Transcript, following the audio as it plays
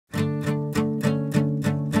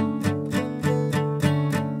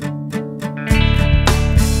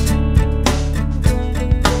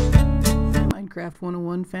Minecraft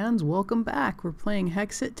 101 fans, welcome back. We're playing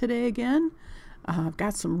Hexxit today again. I've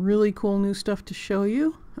got some really cool new stuff to show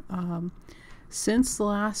you. Since the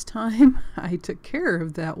last time I took care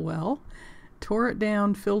of that well, tore it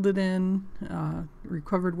down, filled it in,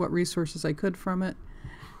 recovered what resources I could from it,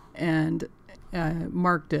 and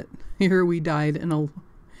marked it. Here we died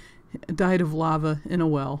of lava in a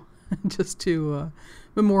well, just to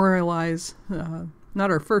memorialize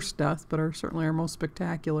not our first death, but certainly our most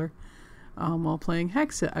spectacular while playing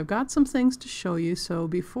Hexxit. I've got some things to show you, so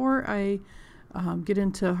before I get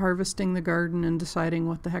into harvesting the garden and deciding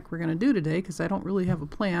what the heck we're going to do today, because I don't really have a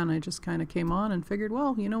plan, I just kind of came on and figured,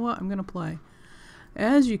 well, you know what, I'm going to play.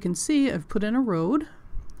 As you can see, I've put in a road,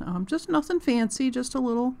 just nothing fancy, just a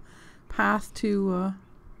little path to,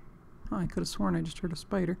 oh, I could have sworn I just heard a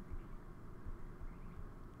spider.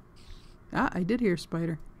 Ah, I did hear a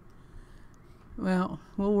spider. Well,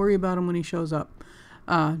 we'll worry about him when he shows up.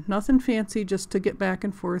 Nothing fancy, just to get back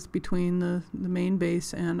and forth between the main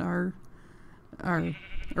base and our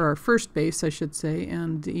first base, I should say,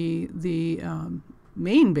 and the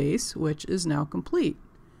main base, which is now complete.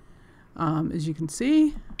 As you can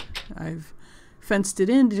see, I've fenced it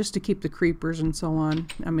in just to keep the creepers and so on.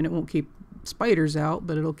 I mean, it won't keep spiders out,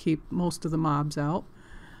 but it'll keep most of the mobs out.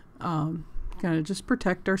 Kind of just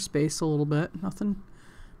protect our space a little bit.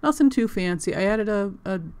 Nothing too fancy. I added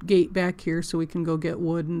a gate back here so we can go get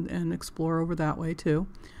wood and explore over that way too.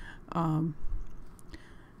 I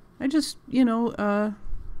just, you know,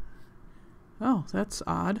 oh, that's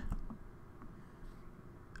odd.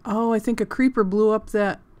 Oh, I think a creeper blew up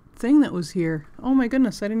that thing that was here. Oh my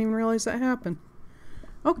goodness, I didn't even realize that happened.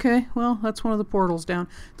 Okay, well, that's one of the portals down.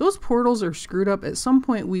 Those portals are screwed up. At some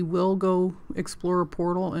point we will go explore a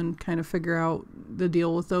portal and kind of figure out the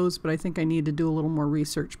deal with those, but I think I need to do a little more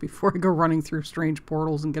research before I go running through strange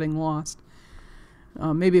portals and getting lost.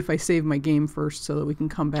 Maybe if I save my game first so that we can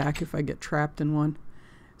come back if I get trapped in one.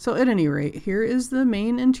 So at any rate, here is the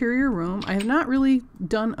main interior room. I have not really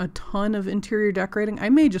done a ton of interior decorating. I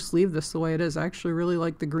may just leave this the way it is. I actually really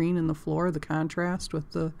like the green in the floor, the contrast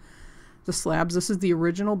with the slabs. This is the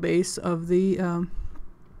original base of the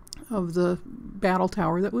battle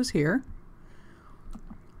tower that was here.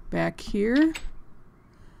 Back here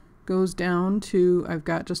goes down to, I've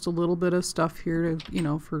got just a little bit of stuff here to, you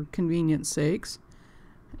know, for convenience sakes.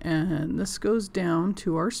 And this goes down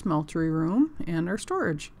to our smeltery room and our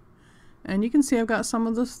storage. And you can see I've got some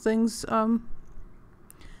of the things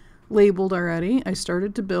labeled already. I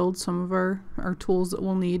started to build some of our tools that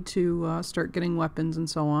we'll need to start getting weapons and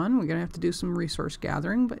so on. We're going to have to do some resource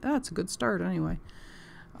gathering, but that's a good start anyway.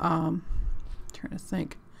 Trying to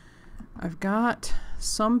think. I've got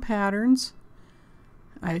some patterns.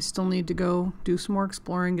 I still need to go do some more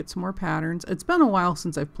exploring, get some more patterns. It's been a while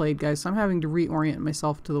since I've played, guys, so I'm having to reorient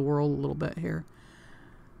myself to the world a little bit here.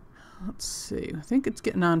 Let's see. I think it's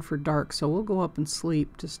getting on for dark, so we'll go up and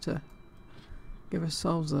sleep just to give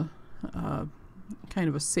ourselves a kind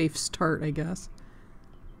of a safe start, I guess.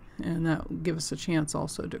 And that will give us a chance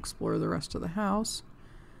also to explore the rest of the house.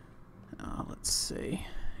 Let's see.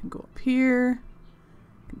 Go up here.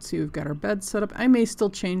 You can see we've got our bed set up. I may still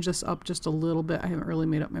change this up just a little bit. I haven't really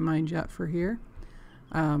made up my mind yet for here.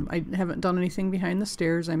 I haven't done anything behind the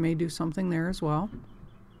stairs. I may do something there as well.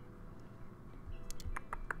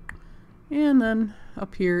 And then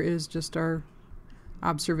up here is just our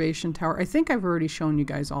observation tower. I think I've already shown you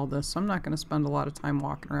guys all this, so I'm not going to spend a lot of time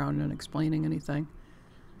walking around and explaining anything.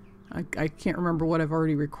 I can't remember what I've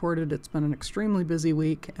already recorded. It's been an extremely busy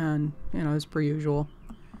week, and, you know, as per usual.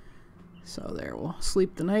 So there, we'll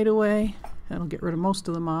sleep the night away. That'll get rid of most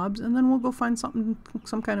of the mobs, and then we'll go find some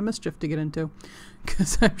kind of mischief to get into,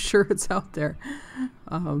 because I'm sure it's out there.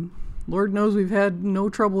 Lord knows we've had no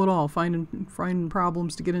trouble at all finding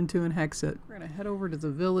problems to get into in Hexxit. We're gonna head over to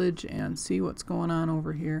the village and see what's going on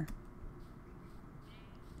over here.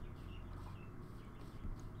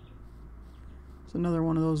 It's another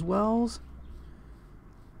one of those wells.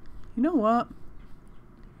 You know what?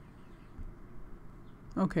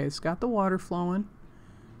 Okay, it's got the water flowing.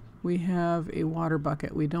 We have a water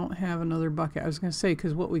bucket. We don't have another bucket. I was going to say,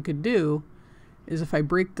 because what we could do is if I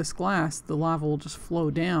break this glass, the lava will just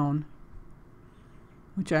flow down,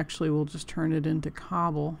 which actually will just turn it into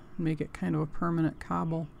cobble, make it kind of a permanent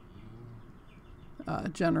cobble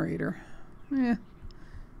generator. I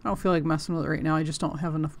don't feel like messing with it right now. I just don't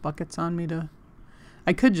have enough buckets on me to...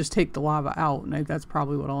 I could just take the lava out, and that's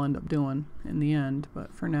probably what I'll end up doing in the end,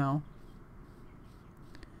 but for now...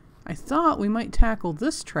 I thought we might tackle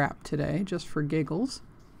this trap today, just for giggles.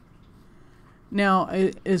 Now,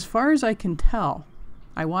 as far as I can tell,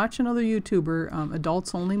 I watch another YouTuber,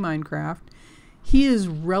 Adults Only Minecraft. He is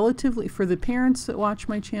relatively, for the parents that watch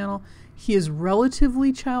my channel, he is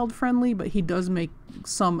relatively child friendly, but he does make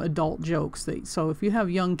some adult jokes. So if you have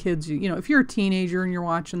young kids, you know, if you're a teenager and you're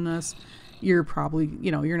watching this, you're probably,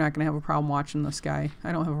 you know, you're not going to have a problem watching this guy.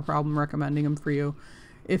 I don't have a problem recommending him for you.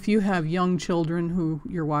 If you have young children who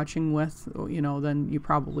you're watching with, you know, then you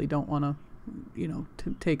probably don't want to, you know,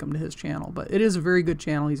 to take them to his channel. But it is a very good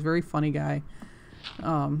channel. He's a very funny guy.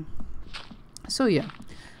 So yeah.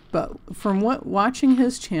 But from watching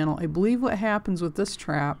his channel, I believe what happens with this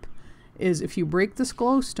trap is if you break this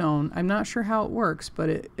glowstone, I'm not sure how it works, but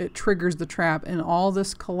it triggers the trap and all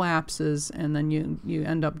this collapses, and then you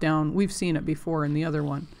end up down. We've seen it before in the other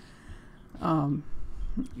one.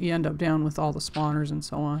 You end up down with all the spawners and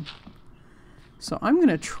so on. So I'm going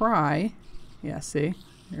to try. Yeah, see?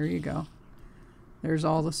 There you go. There's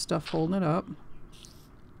all the stuff holding it up.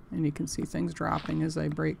 And you can see things dropping as I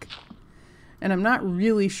break. And I'm not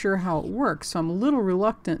really sure how it works, so I'm a little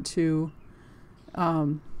reluctant to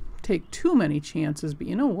take too many chances. But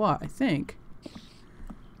you know what? I think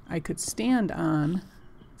I could stand on...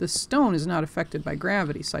 The stone is not affected by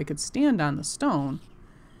gravity, so I could stand on the stone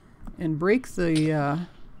and break the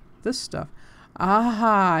this stuff.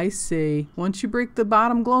 Aha, I see. Once you break the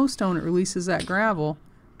bottom glowstone, it releases that gravel,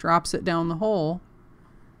 drops it down the hole,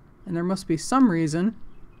 and there must be some reason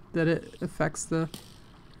that it affects the...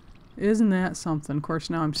 Isn't that something? Of course,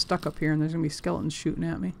 now I'm stuck up here and there's going to be skeletons shooting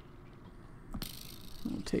at me.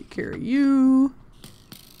 We'll take care of you.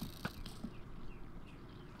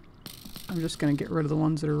 I'm just going to get rid of the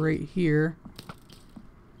ones that are right here.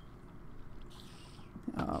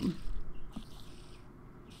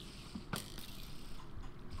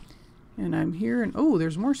 And I'm here and... Oh,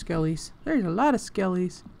 there's more skellies. There's a lot of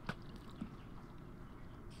skellies.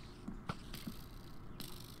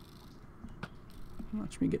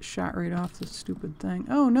 Watch me get shot right off this stupid thing.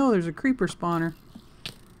 Oh no, there's a creeper spawner.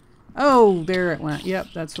 Oh, there it went. Yep,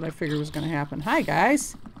 that's what I figured was going to happen. Hi,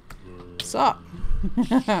 guys. What's up?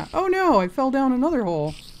 Oh no, I fell down another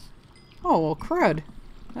hole. Oh, well, crud.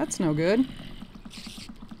 That's no good.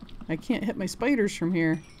 I can't hit my spiders from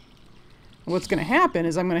here. What's going to happen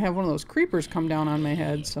is I'm going to have one of those creepers come down on my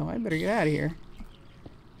head, so I better get out of here.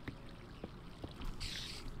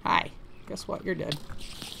 Hi. Guess what? You're dead.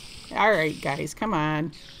 Alright, guys, come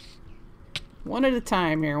on. One at a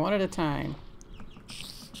time here, one at a time.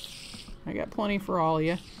 I got plenty for all of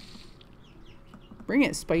you. Bring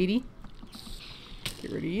it, Spidey.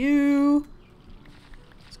 Get rid of you.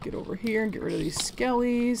 Let's get over here and get rid of these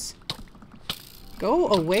skellies. Go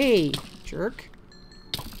away, jerk.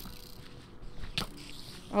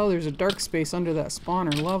 Oh, there's a dark space under that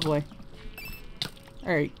spawner. Lovely.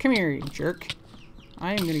 Alright, come here, you jerk.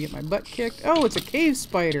 I am going to get my butt kicked. Oh, it's a cave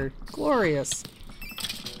spider. Glorious.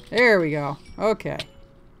 There we go. Okay.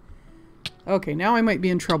 Okay, now I might be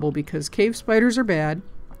in trouble because cave spiders are bad.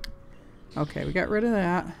 Okay, we got rid of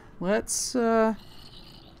that. Let's get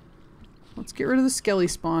rid of the skelly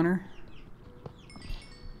spawner.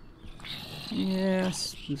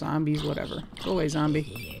 Yes, zombies, whatever. Go away,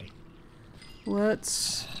 zombie.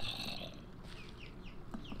 Let's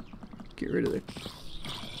get rid of the...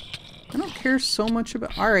 I don't care so much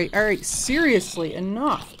about... Alright, seriously,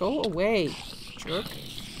 enough. Go away, jerk.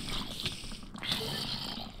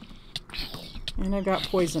 And I got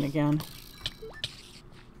poison again.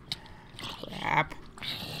 Crap.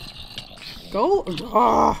 Go...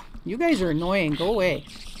 Oh, you guys are annoying. Go away.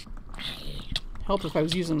 Help if I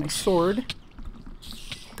was using my sword.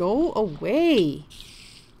 Go away.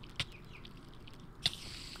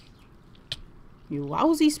 You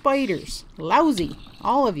lousy spiders. Lousy.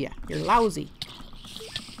 All of you. You're lousy.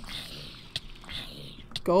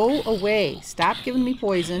 Go away. Stop giving me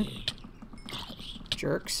poison.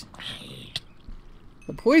 Jerks.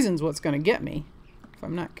 The poison's what's going to get me if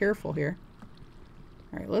I'm not careful here.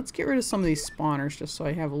 Alright, let's get rid of some of these spawners just so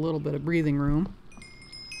I have a little bit of breathing room.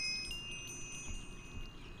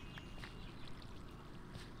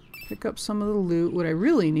 Pick up some of the loot. What I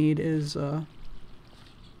really need is...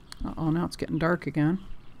 Uh-oh, now it's getting dark again.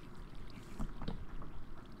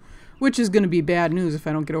 Which is going to be bad news if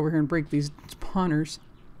I don't get over here and break these spawners.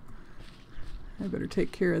 I better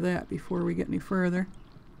take care of that before we get any further.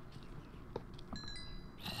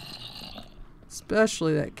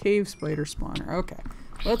 Especially that cave spider spawner. Okay,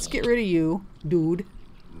 let's get rid of you, dude.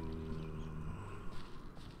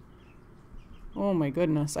 Oh my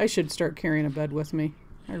goodness, I should start carrying a bed with me.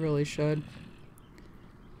 I really should.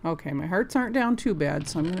 Okay, my hearts aren't down too bad,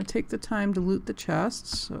 so I'm going to take the time to loot the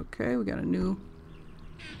chests. Okay, we got a new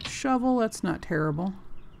shovel. That's not terrible.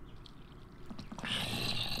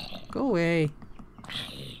 Go away.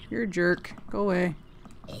 You're a jerk. Go away.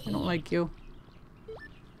 I don't like you.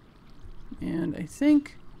 And I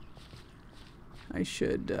think I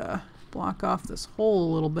should block off this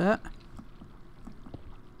hole a little bit,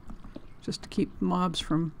 just to keep mobs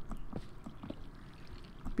from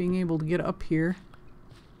being able to get up here.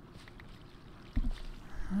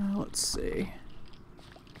 Let's see.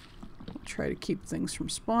 I'll try to keep things from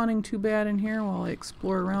spawning too bad in here while I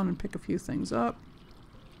explore around and pick a few things up.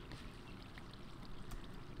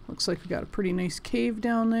 Looks like we got a pretty nice cave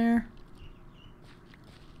down there.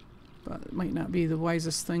 But it might not be the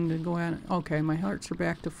wisest thing to go at. Okay, my hearts are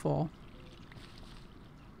back to full.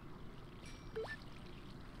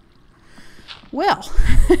 Well,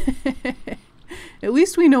 at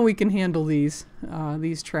least we know we can handle these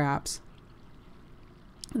traps.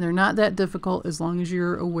 They're not that difficult as long as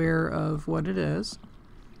you're aware of what it is.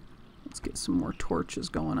 Let's get some more torches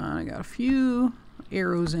going on. I got a few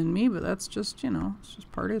arrows in me, but that's just, you know, it's just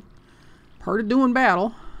part of doing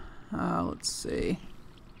battle. Let's see.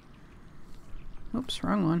 Oops,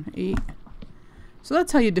 wrong one. 8. So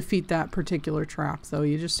that's how you defeat that particular trap, though.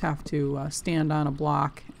 You just have to stand on a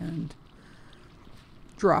block and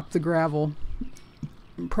drop the gravel,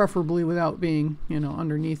 preferably without being, you know,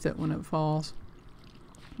 underneath it when it falls,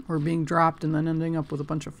 or being dropped and then ending up with a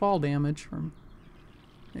bunch of fall damage from,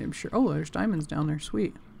 I'm sure. Oh, there's diamonds down there.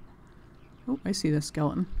 Sweet. Oh, I see this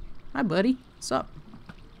skeleton. Hi, buddy. What's up?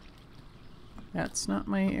 That's not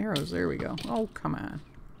my arrows. There we go. Oh, come on.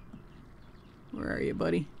 Where are you,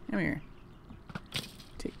 buddy? Come here.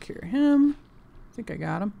 Take care of him. I think I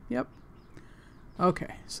got him. Yep.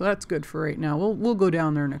 Okay, so that's good for right now. We'll go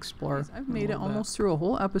down there and explore. I've made it almost through a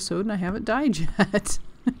whole episode and I haven't died yet.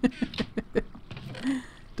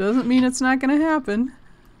 Doesn't mean it's not going to happen.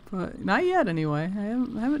 But not yet anyway. I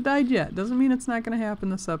haven't died yet. Doesn't mean it's not going to happen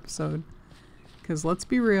this episode. Because let's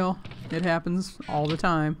be real, it happens all the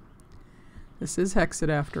time. This is Hexxit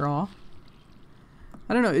after all.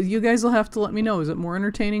 I don't know, you guys will have to let me know. Is it more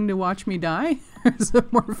entertaining to watch me die? Or is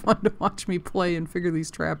it more fun to watch me play and figure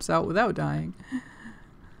these traps out without dying?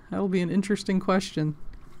 That'll be an interesting question.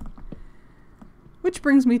 Which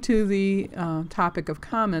brings me to the topic of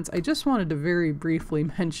comments. I just wanted to very briefly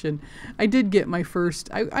mention, I did get my first,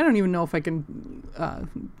 I don't even know if I can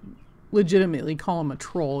legitimately call him a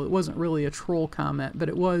troll. It wasn't really a troll comment, but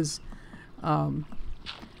it was,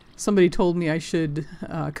 somebody told me I should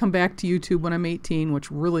come back to YouTube when I'm 18,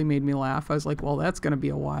 which really made me laugh. I was like, well, that's going to be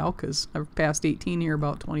a while, because I've passed 18 here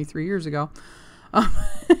about 23 years ago. I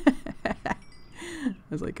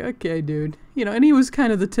was like, okay, dude. You know, and he was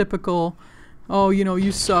kind of the typical, oh, you know,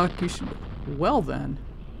 you suck, you should... Well, then.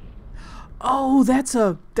 Oh, that's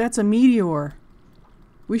a meteor.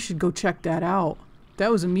 We should go check that out.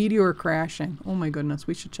 That was a meteor crashing. Oh my goodness,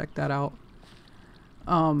 we should check that out.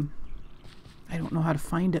 I don't know how to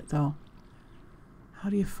find it, though. How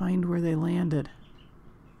do you find where they landed?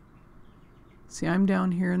 See, I'm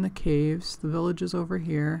down here in the caves. The village is over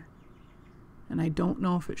here. And I don't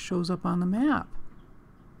know if it shows up on the map.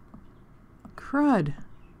 Crud.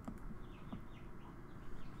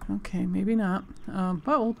 Okay, maybe not.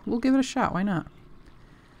 But we'll give it a shot. Why not?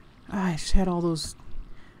 I just had all those...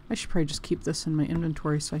 I should probably just keep this in my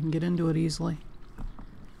inventory so I can get into it easily.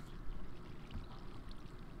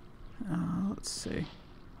 Let's see.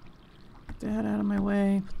 Get that out of my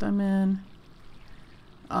way. Put them in.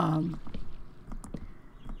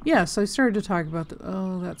 Yeah, so I started to talk about the...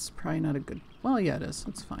 Oh, that's probably not a good... Well, yeah, it is.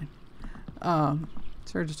 It's fine.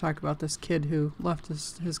 Started to talk about this kid who left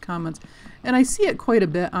his comments. And I see it quite a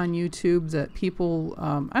bit on YouTube that people...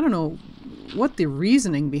 I don't know what the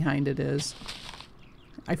reasoning behind it is.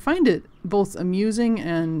 I find it both amusing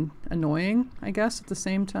and annoying, I guess, at the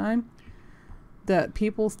same time. That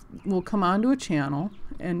people will come onto a channel,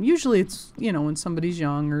 and usually it's, you know, when somebody's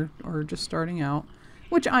young or just starting out,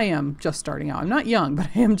 which I am just starting out. I'm not young, but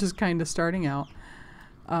I am just kind of starting out.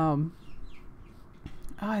 Oh,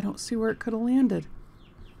 I don't see where it could have landed.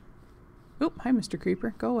 Oop, hi, Mr.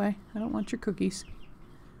 Creeper. Go away. I don't want your cookies.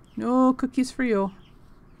 No cookies for you.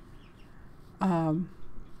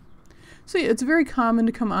 So yeah, it's very common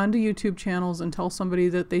to come onto YouTube channels and tell somebody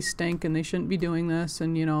that they stink and they shouldn't be doing this,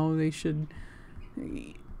 and, you know, they should...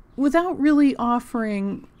 without really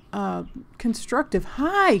offering constructive...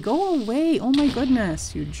 Hi, go away. Oh my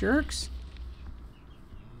goodness, you jerks.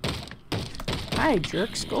 Hi,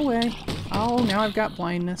 jerks, go away. Oh, now I've got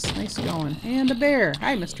blindness. Nice going. And a bear.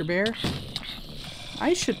 Hi, Mr. Bear.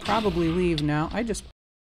 I should probably leave now. I just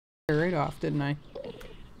right off, didn't I?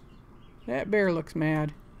 That bear looks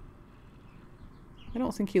mad. I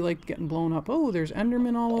don't think he liked getting blown up. Oh, there's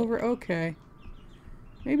Enderman all over. Okay.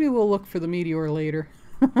 Maybe we'll look for the meteor later.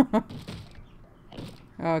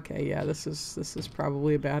 Okay, yeah, this is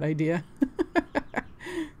probably a bad idea.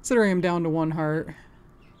 It's Considering I'm down to 1 heart.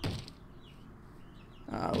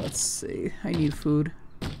 Let's see. I need food.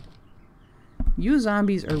 You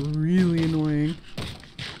zombies are really annoying.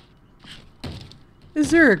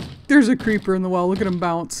 There's a creeper in the wall. Look at him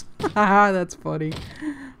bounce. Haha, that's funny.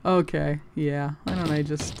 Okay, yeah. Why don't I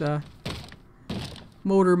just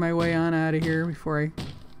motor my way on out of here before I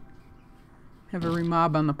have every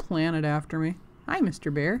mob on the planet after me. Hi,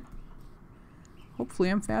 Mr. Bear. Hopefully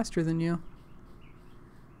I'm faster than you.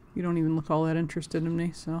 You don't even look all that interested in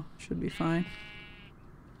me, so should be fine.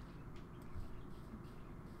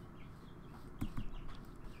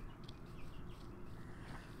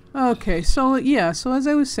 Okay, so yeah, so as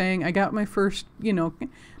I was saying, I got my first, you know,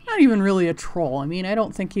 not even really a troll. I mean, I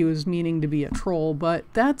don't think he was meaning to be a troll, but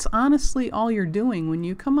that's honestly all you're doing. When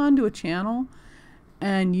you come onto a channel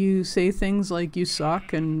and you say things like you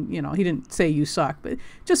suck, and, you know, he didn't say you suck, but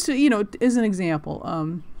just, to, you know, as an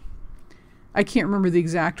example, I can't remember the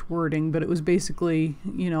exact wording, but it was basically,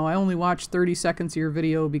 you know, I only watched 30 seconds of your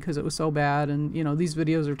video because it was so bad, and, you know, these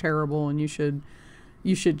videos are terrible, and you should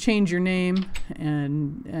change your name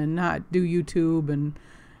and not do YouTube, and,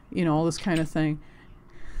 you know, all this kind of thing.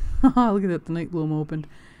 Look at that, the night bloom opened.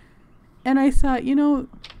 And I thought, you know,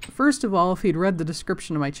 first of all, if he'd read the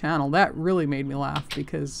description of my channel, that really made me laugh,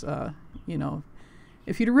 because, you know,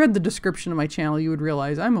 if you'd read the description of my channel, you would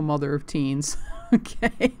realize I'm a mother of teens.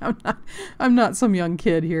 Okay, I'm not some young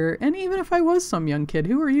kid here. And even if I was some young kid,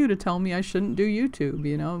 who are you to tell me I shouldn't do YouTube,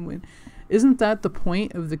 you know? Isn't that the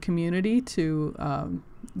point of the community, to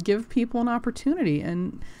give people an opportunity?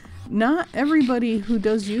 And not everybody who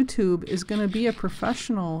does YouTube is going to be a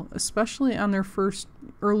professional, especially on their first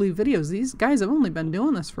early videos. These guys have only been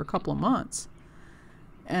doing this for a couple of months.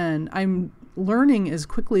 And I'm learning as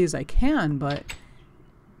quickly as I can, but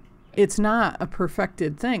it's not a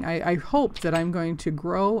perfected thing. I hope that I'm going to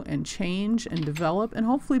grow and change and develop and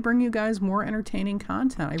hopefully bring you guys more entertaining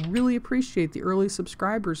content. I really appreciate the early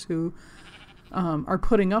subscribers who are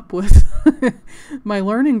putting up with my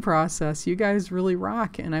learning process. You guys really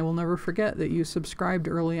rock, and I will never forget that you subscribed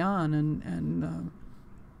early on and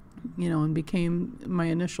you know, and became my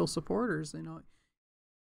initial supporters. You know.